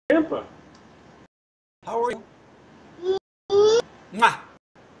Grandpa. How are you? Mwah.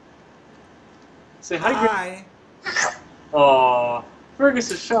 Say hi, Hi. Aw,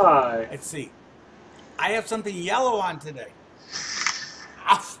 Fergus is shy. Let's see. I have something yellow on today.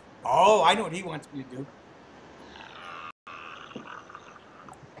 Ow. Oh, I know what he wants me to do.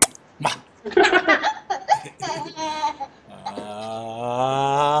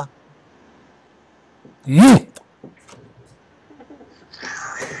 Mwah.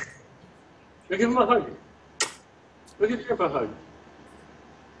 Go give him a hug. Go give Grandpa a hug.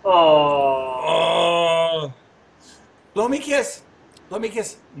 Aww. Oh. Blow me a kiss. Blow me a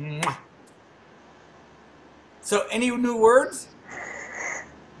kiss. Mwah. So, any new words?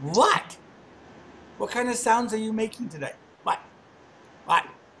 What? What kind of sounds are you making today? What? What?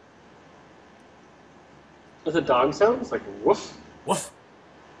 Does a dog sound? It's like woof. Woof.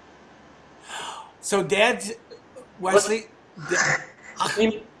 So, Dad's Wesley. I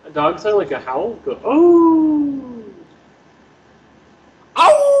mean, a dog sound like a howl? Go, oh!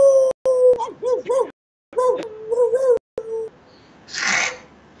 Ow!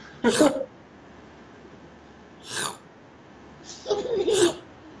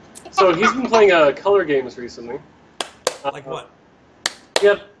 So he's been playing color games recently. Like what? He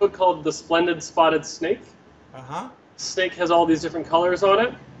had a book called The Splendid Spotted Snake. Uh-huh. Snake has all these different colors on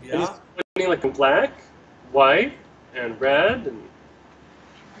it. Yeah. And he's putting like black, white, and red. And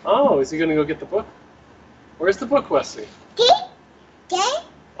oh, is he gonna go get the book? Where's the book, Wesley?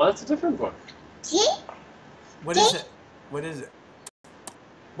 Oh, that's a different book. What is it? What is it?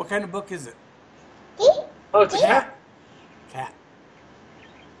 What kind of book is it? Oh, it's a cat. Cat.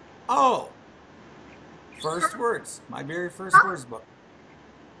 Oh. First words. My very first words book.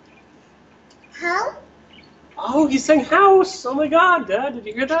 Oh, he's saying house. Oh my God, Dad, did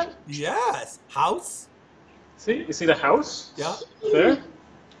you hear that? Yes. House. See, you see the house? Yeah. There.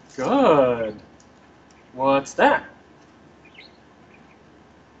 Good. What's that?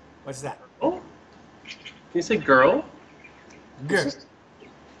 What's that? Oh. Can you say girl? Girl.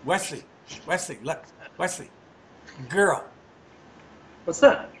 Wesley. Wesley, look. Wesley. Girl. What's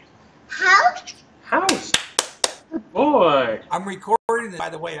that? House. Good boy. I'm recording this. By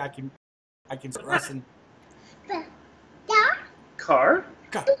the way, I can Russen. Car.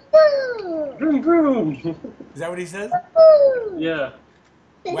 Go. Vroom vroom. Is that what he says? Yeah.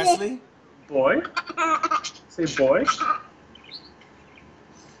 Wesley? Boy. Say boy.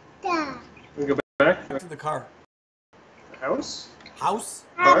 We go back. To the car. House. House?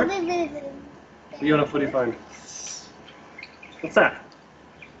 Car. What do you find? What's that?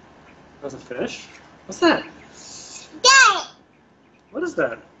 That's a fish. What's that? What is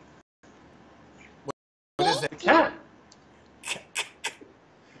that? What is that? A cat.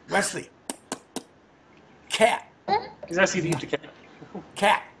 Wesley. Cat. He's asking if you eat the cat.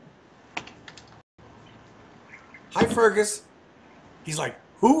 Cat. Hi, Fergus. He's like,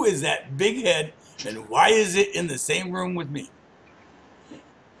 who is that big head and why is it in the same room with me?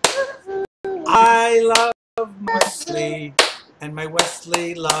 I love Wesley and my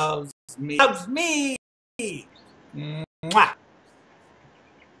Wesley loves me. Loves me. Mwah.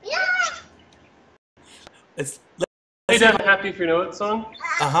 Let's Hey, Dad, Happy If You Know It song?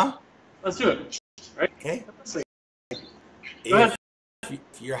 Uh-huh. Let's do it. Right? Okay. Let's sing. Go ahead. If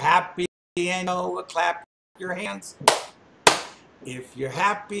you're happy and you know it, clap your hands. If you're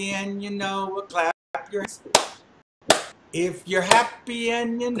happy and you know it, clap your hands. If you're happy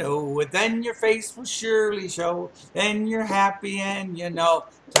and you know it, then your face will surely show. Then you're happy and you know,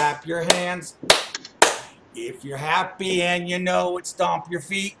 clap your hands. If you're happy and you know it, stomp your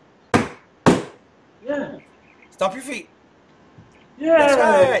feet. Yeah. Stomp your feet. Yeah. That's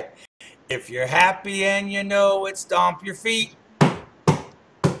right. If you're happy and you know it, stomp your feet.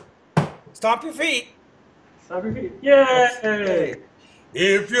 Stomp your feet. Stomp your feet. Yay!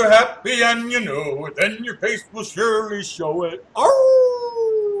 If you're happy and you know it, then your face will surely show it.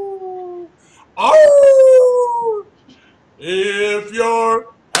 Oh! Oh! If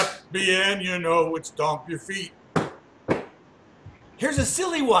you're happy and you know it, stomp your feet. Here's a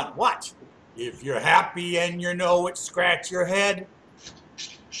silly one. Watch. If you're happy and you know it, scratch your head.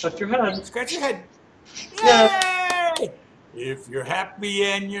 Touch your head. Scratch your head. Yeah. Yay! If you're happy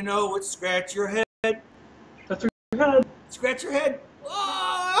and you know it, scratch your head. Touch your head. Scratch your head.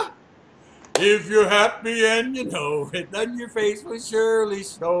 Ah! If you're happy and you know it, then your face will surely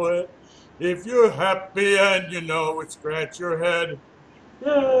show it. If you're happy and you know it, scratch your head.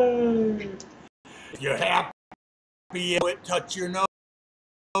 Yay! If you're happy and you know it, touch your nose.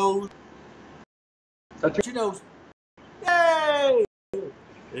 Touch your nose. Yay!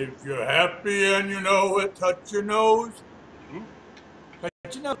 If you're happy and you know it, touch your nose. Touch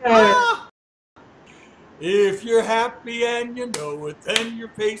you know. Ah! If you're happy and you know it, then your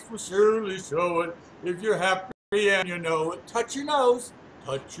face will surely show it. If you're happy and you know it, touch your nose.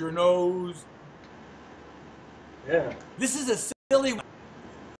 Touch your nose. Yeah. This is a silly one.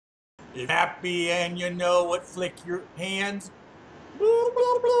 If you're happy and you know it, flick your hands.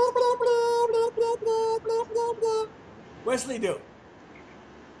 Wesley, do.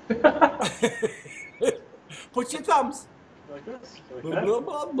 Put your thumbs. Like this? Like Blah, that? blah,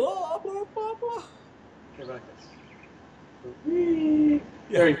 blah, blah, blah, blah, blah. Okay, like this.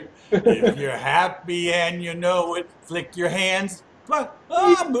 There you If you're happy and you know it, flick your hands. Blah,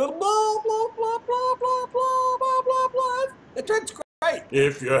 blah, blah, blah, blah, blah, blah, blah, blah, blah, blah, blah. That's great.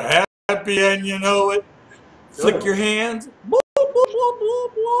 If you're happy and you know it, flick your hands. Blah, blah, blah, blah,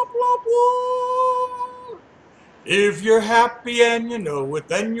 blah, blah, blah. If you're happy and you know it,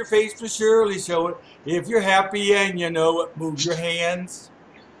 then your face will surely show it. If you're happy and you know it, move your hands.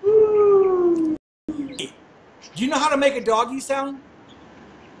 Do you know how to make a doggy sound?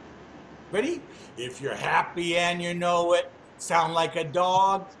 Ready? If you're happy and you know it, sound like a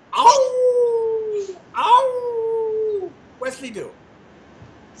dog. Ow! Ow! Wesley, do.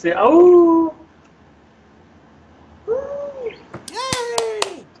 Say, oh!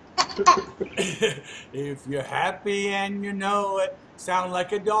 Yay! If you're happy and you know it, sound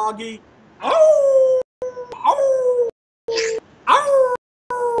like a doggy. Ow! Ow!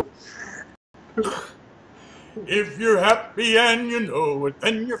 Ow! If you're happy and you know it,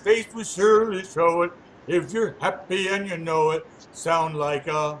 then your face will surely show it. If you're happy and you know it, sound like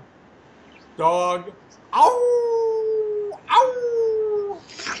a dog. Ow! Ow!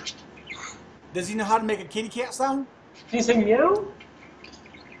 Does he know how to make a kitty cat sound? Can you say meow?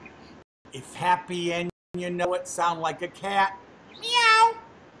 If happy and you know it, sound like a cat. Meow!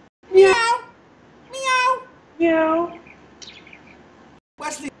 Meow! Meow! Meow.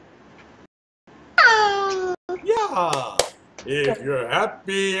 Wesley. Yeah. If you're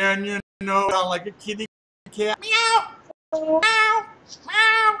happy and you know it, sound like a kitty cat. Meow! Meow!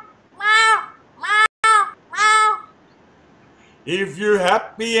 Meow! Meow! Meow! Meow! If you're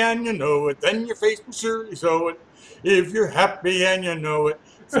happy and you know it, then your face will surely show it. If you're happy and you know it,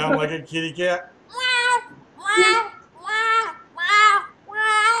 sound like a kitty cat. Meow! Meow! Meow!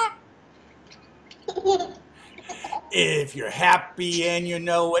 Meow! Meow! If you're happy and you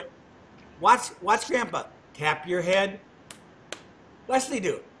know it, watch Grandpa. Tap your head. Wesley,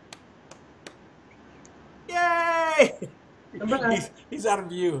 do. Yay! He's out of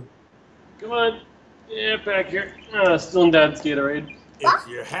view. Come on. Yeah, back here. Still in Dad's Gatorade. If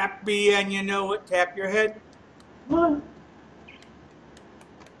you're happy and you know it, tap your head. Come on.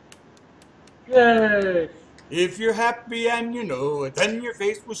 Yay! If you're happy and you know it, then your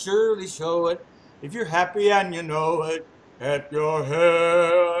face will surely show it. If you're happy and you know it, tap your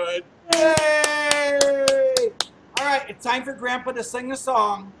head. Yay! All right, it's time for Grandpa to sing a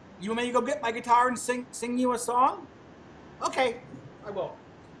song. You want me to go get my guitar and sing you a song? Okay, I will.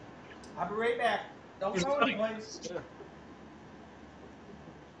 I'll be right back. Don't go anyplace. Yeah.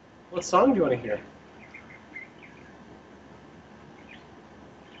 What song do you want to hear?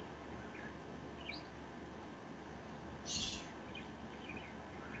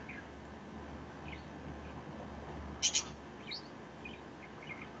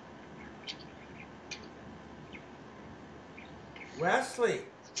 Wesley,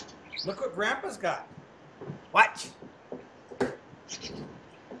 look what Grandpa's got. Watch.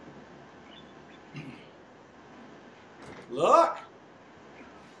 Look.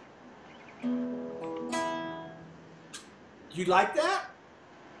 You like that?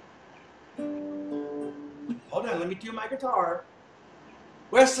 Hold on, let me tune my guitar.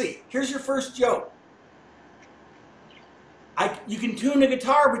 Wesley, here's your first joke. You can tune a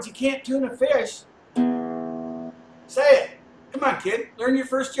guitar, but you can't tune a fish. Say it. Come on, kid. Learn your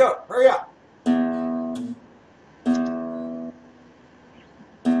first joke. Hurry up.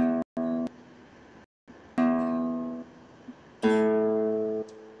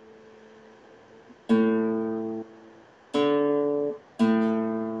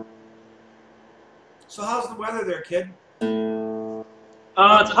 So how's the weather there, kid?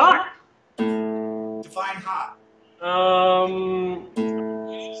 It's hot. Define hot.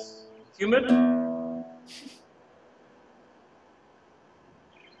 Humid.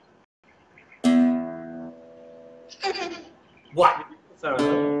 What? Sorry.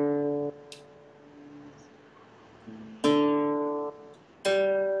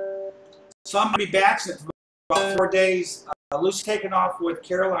 So I'm going to be back in about 4 days. Lucy's taking off with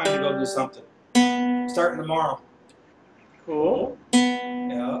Caroline to go do something. Starting tomorrow. Cool.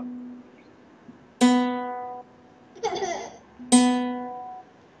 Yeah.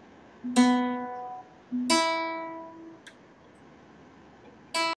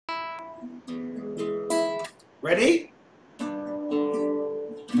 Ready?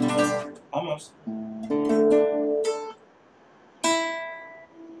 Almost.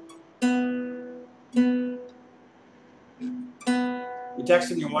 You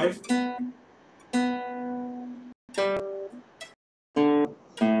texting your wife?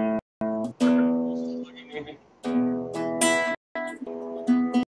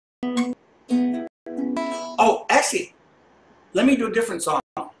 Oh, actually, let me do a different song.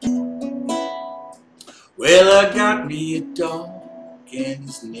 Well, I got me a dog, and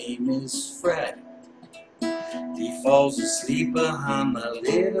his name is Fred. He falls asleep behind my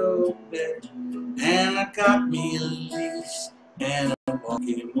little bed, and I got me a leash, and I walk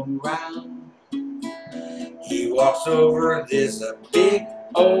him around. He walks over, there's a big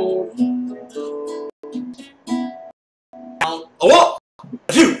old oh, a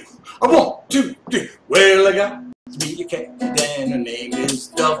 1, 2, 3. Well, I got me a cat, and her name is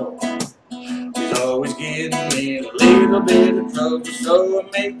Double. She's always getting in a little bit of trouble, so I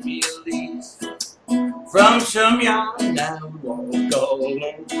make me a leash from some yard, and I walk all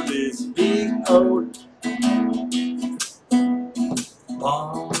over this big old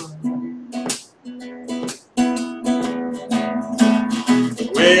barn.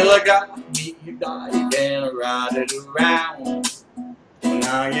 Well, I got me a bike and I ride it around. When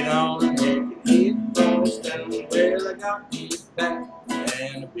I get on and it goes down. Well, I got me a back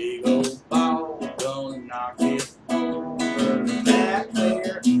and a big old ball. Gonna knock it over that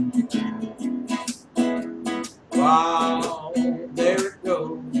there. Wow, there it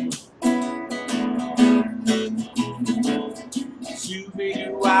goes.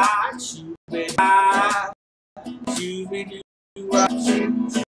 Shooby-doo-wah, shooby-doo-wah, shooby-doo-wah,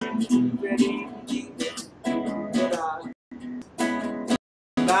 shooby-doo-wah,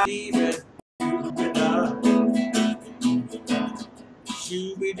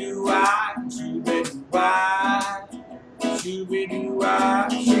 shooby-doo-wah, shooby-doo-wah,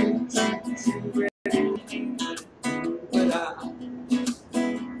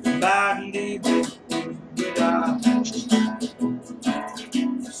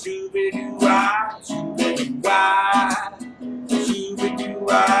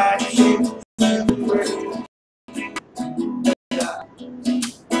 shooby-doo-wah, shooby-doo-wah.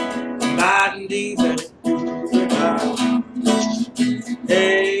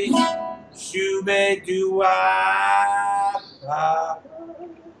 Hey, shooby-doo-wah.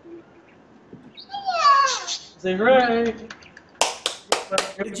 Say hooray!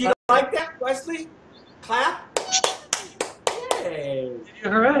 Did you like that, Wesley? Clap? Yay!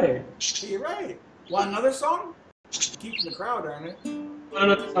 Hooray! You're right. Want another song? Keeping the crowd, aren't it? Want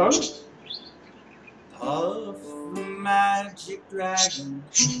another song? Of the magic dragon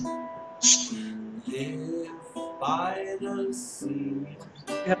live by the sea.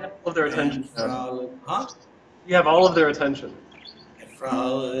 You have all of their attention. Huh? You have all of their attention. And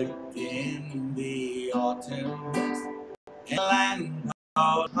frolicked in the autumn in a land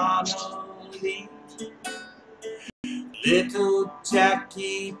called Honolulu. Little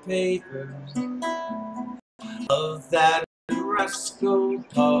Jackie Paper of that rascal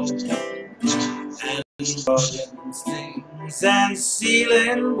Paul and garden things and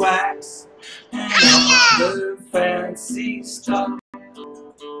sealing wax and other fancy stuff.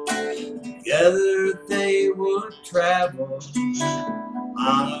 Together they would travel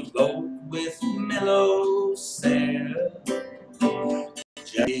on a boat with Milo Sarah.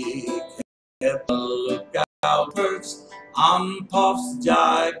 Jackie kept a lookout perched on Puff's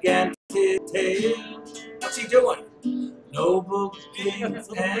gigantic tail. What's he doing? Noble kings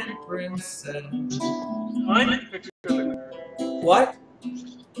and princess. What?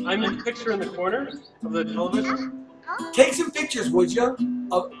 I'm in the picture in the corner of the television. Take some pictures, would you,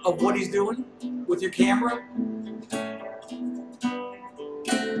 of what he's doing with your camera?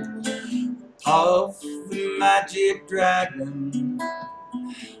 Of the magic dragon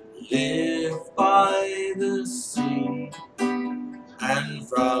live by the sea and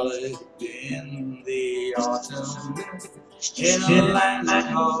frolicked in the autumn in a land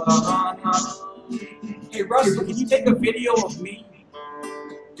called Honolulu. Hey, Russen, can you take a video of me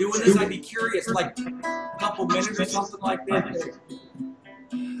doing this? I'd be curious, like a couple minutes or something like that.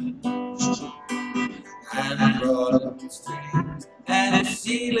 And brought strings and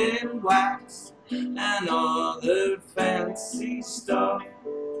sealing wax and other fancy stuff.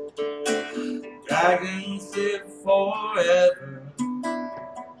 Dragons live forever,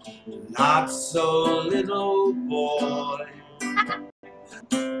 not so little boy.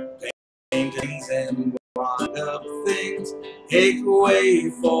 Paintings and wind up things take away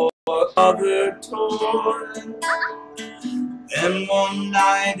for other toys. Then one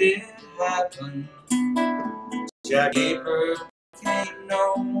night it happened, Jack Paper came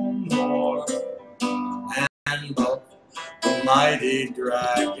no more, and but the mighty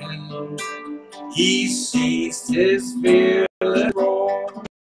dragon, he ceased his fearless roar.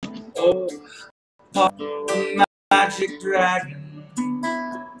 Oh, the magic dragon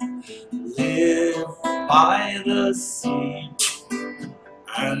lived by the sea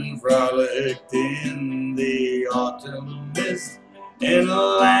and frolicked in the autumn mist in a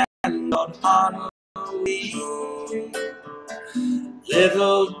land of Honolulu.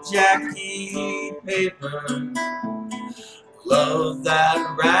 Little Jackie Paper loved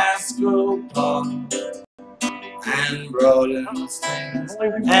that rascal Pug, and brought him things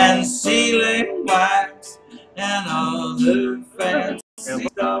and sealing wax and other fancy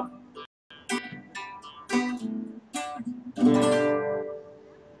stuff.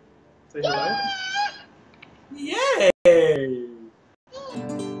 Say hello. Yay!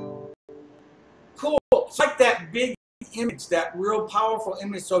 Cool. It's like that big image, that real powerful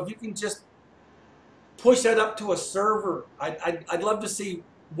image. So if you can just push that up to a server, I'd love to see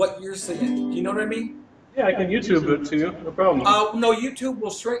what you're seeing. Do you know what I mean? Yeah, I can YouTube it to you. No problem. No, YouTube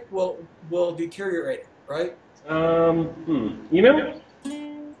will shrink, will deteriorate it, right? Email?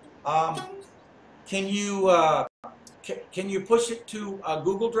 Can you push it to a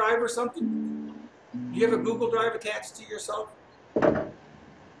Google Drive or something? Do you have a Google Drive attached to yourself?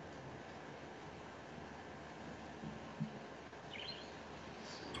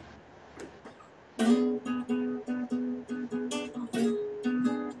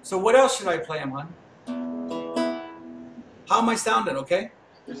 So what else should I play him, hon? How am I sounding, okay?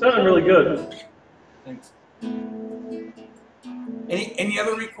 You're sounding really good. Thanks. Any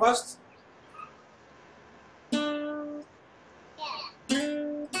other requests?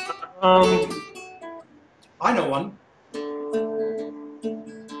 I know one.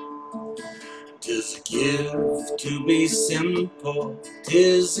 'Tis a gift to be simple,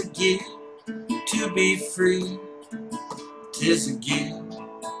 'tis a gift to be free, 'tis a gift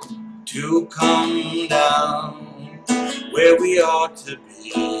to come down where we ought to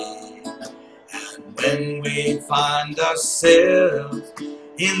be. And when we find ourselves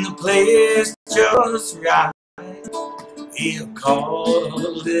in the place just right, we'll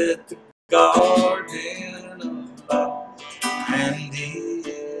call it the Garden of Love and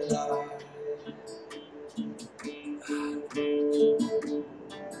Delight.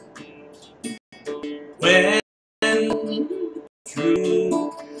 When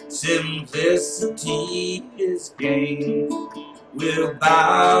true simplicity is gained, we'll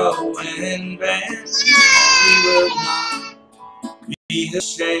bow and bend. We will not be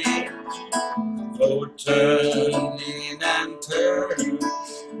ashamed, for turning and turning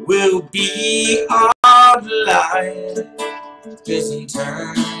will be our delight. 'Cause in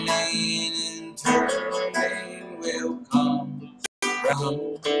turning and turning will come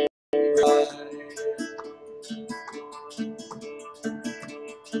round right.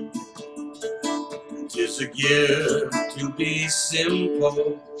 'Tis a gift to be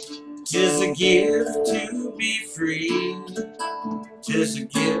simple, 'tis a gift to be free, 'tis a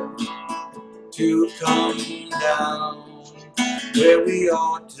gift to come down where we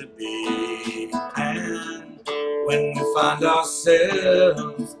ought to be. And when we find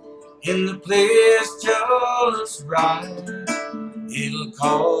ourselves in the place just right, it'll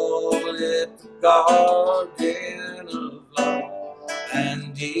call it the Garden of Love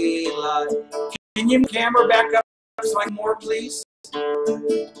and Delight. Can you camera back up so I can more, please?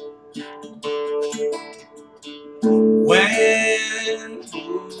 When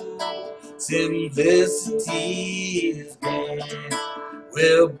simplicity is gained,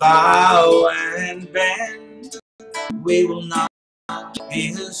 we'll bow and bend. We will not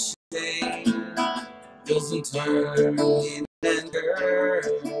be ashamed, 'cause in turning and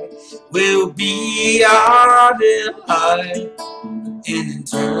turning will be our delight. And in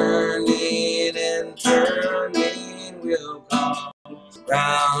turning and turning will come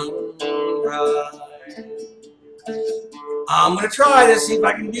round right. I'm gonna try to see if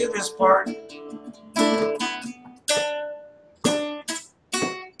I can do this part.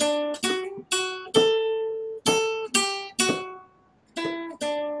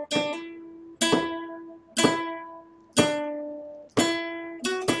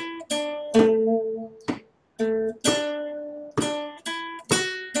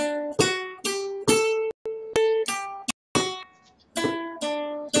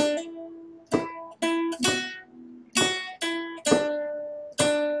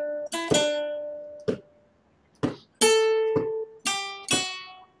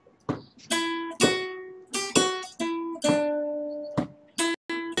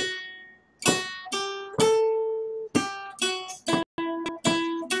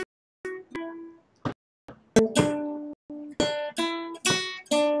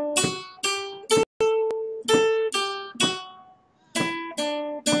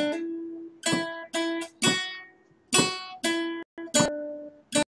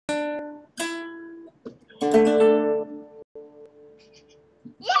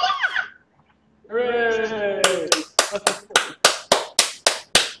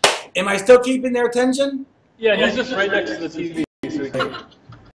 I still keeping their attention? Yeah, he's just right next to the TV. So we can...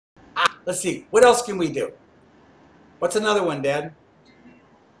 Let's see. What else can we do? What's another one, Dad?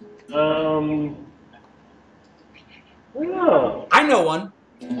 I don't know. I know one.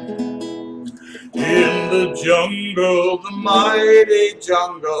 In the jungle, the mighty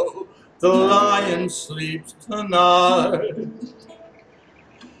jungle, the lion sleeps tonight.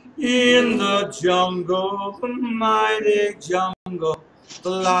 In the jungle, the mighty jungle, the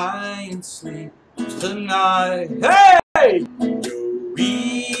lion sleeps tonight. Hey!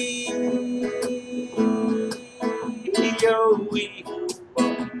 Yo-wee,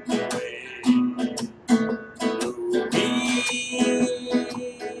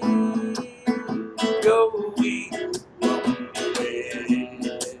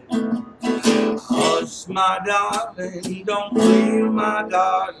 hush, my darling, don't feel, my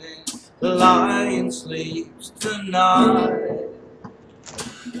darling, the lion sleeps tonight.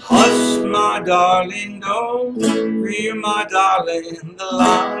 Hush, my darling, don't fear, my darling, the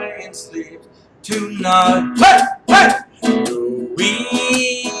lion sleeps tonight. Hey, hey!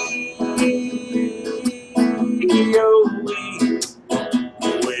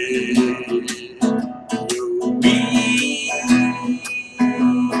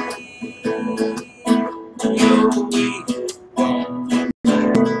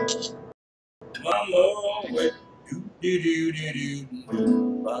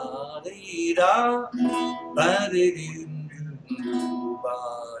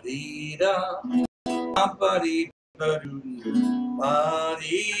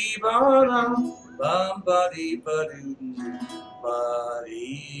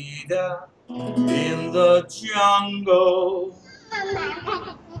 In the jungle.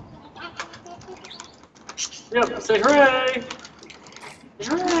 Yep, say hooray!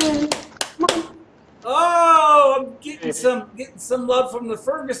 Hooray! Come on. Oh, I'm getting some love from the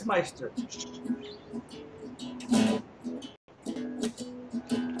Fergus Meister.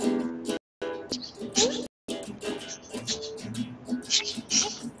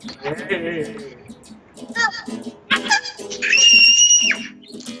 Hey.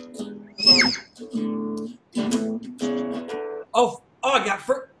 Oh, I got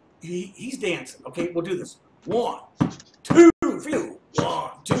he's dancing. Okay, we'll do this. 1, 2, 3.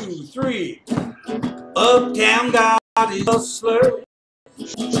 1, 2, 3. Uptown got his hustler.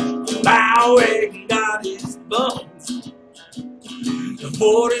 Bow-wagon got his bums. The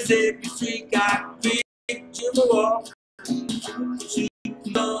 42nd Street got Big Jimmy Walker. She's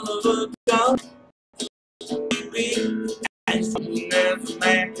none of a gun. And as a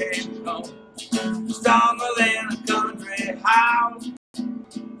man can come, stronger than a country house.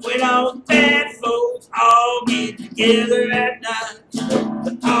 When all the bad folks all get together at night,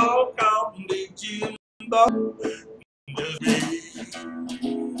 they all call him Big Jim Bob.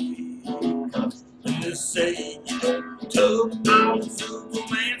 And they say you don't tug on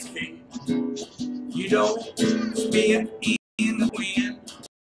Superman's cape, you don't spin in the wind,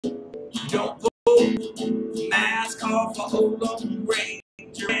 you don't pull the mask off a hold on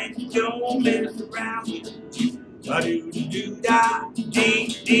Ranger, and you don't mess around with you.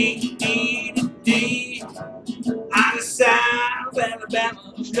 Ba-do-do-da-dee-dee-dee-dee. Out of South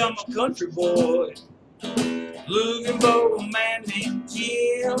Alabama, come a country boy, looking for a man named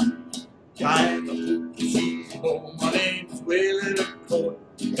Jim. I am a cookie boy, my name is Wesley McCoy.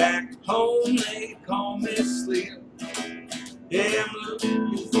 Back home they call me Slim. Yeah, I'm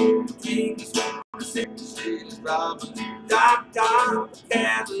looking for the king of the 6 Robin, Doctor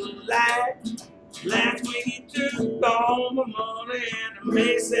Cadillac. Last week he took all my money, and it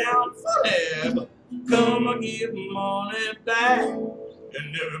may sound funny, but come and give my money back.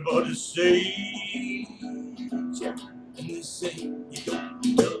 And everybody say, yeah, and they say, you don't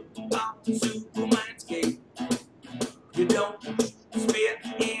look about Superman's cape, you don't spit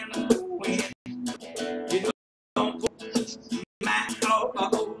in the wind, you don't put the mask off a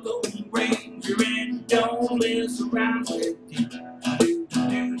old Lone Ranger, and you don't mess around with you.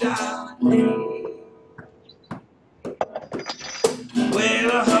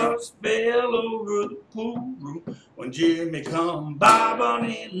 Well, a horse fell over the pool room when Jimmy come bobbing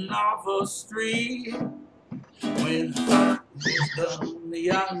in off a street. When the fight was done, the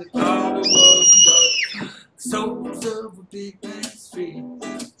young thought it wasn't done. Souls of a big man's feet.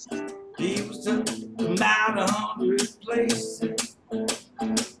 He was took about 100 places,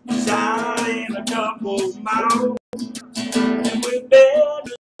 shot in a couple miles, and we better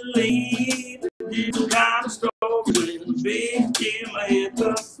leave. You kind of story with a big Jim hit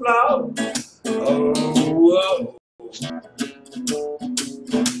the floor. Oh, whoa.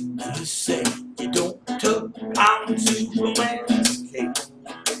 You say you don't tuck on Superman's cape,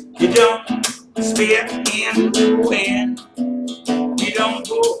 you don't get in when you don't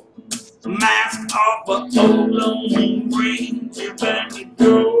go. Mask off a old Lone Ranger when you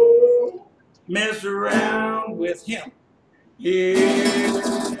go. Mess around with him. Yeah.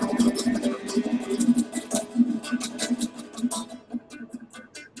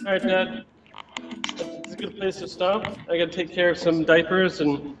 All right, Dad. It's a good place to stop. I gotta take care of some diapers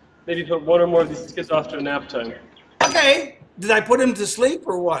and maybe put one or more of these kids off to a nap time. Okay. Did I put him to sleep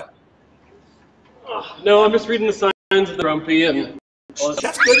or what? Oh, no, I'm just reading the signs of the grumpy and all this.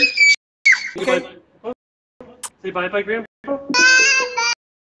 That's good. Okay. Say bye-bye, Grandpa.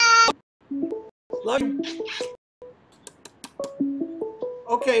 Love you.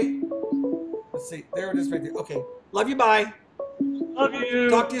 Okay. Let's see. There it is right there. Okay. Love you. Bye. Love you.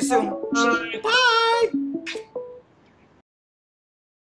 Talk to you soon. Bye. Bye.